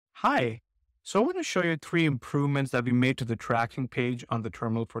Hi. So I want to show you three improvements that we made to the tracking page on the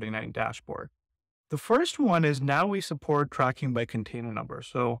Terminal49 dashboard. The first one is now we support tracking by container number.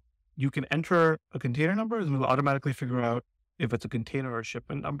 So you can enter a container number and we'll automatically figure out if it's a container or a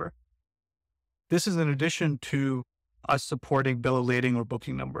shipment number. This is in addition to us supporting bill of lading or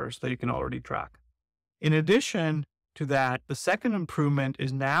booking numbers that you can already track. In addition to that, the second improvement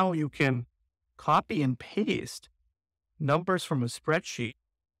is now you can copy and paste numbers from a spreadsheet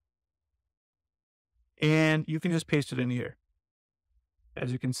and you can just paste it in here.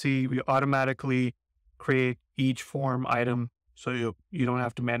 As you can see, we automatically create each form item so you don't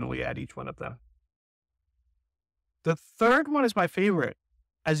have to manually add each one of them. The third one is my favorite.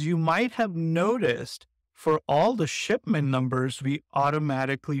 As you might have noticed, for all the shipment numbers, we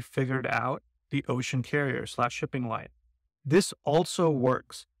automatically figured out the ocean carrier / shipping line. This also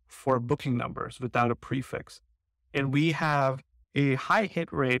works for booking numbers without a prefix. And we have a high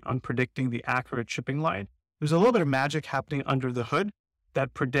hit rate on predicting the accurate shipping line. There's a little bit of magic happening under the hood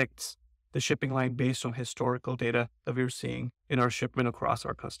that predicts the shipping line based on historical data that we're seeing in our shipment across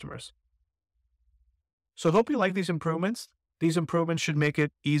our customers. So I hope you like these improvements. These improvements should make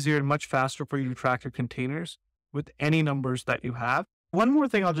it easier and much faster for you to track your containers with any numbers that you have. One more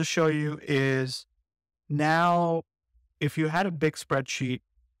thing I'll just show you is now, if you had a big spreadsheet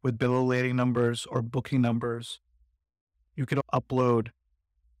with bill of lading numbers or booking numbers, you can upload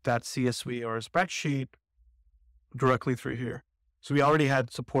that CSV or a spreadsheet directly through here. So we already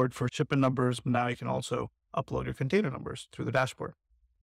had support for shipment numbers, but now you can also upload your container numbers through the dashboard.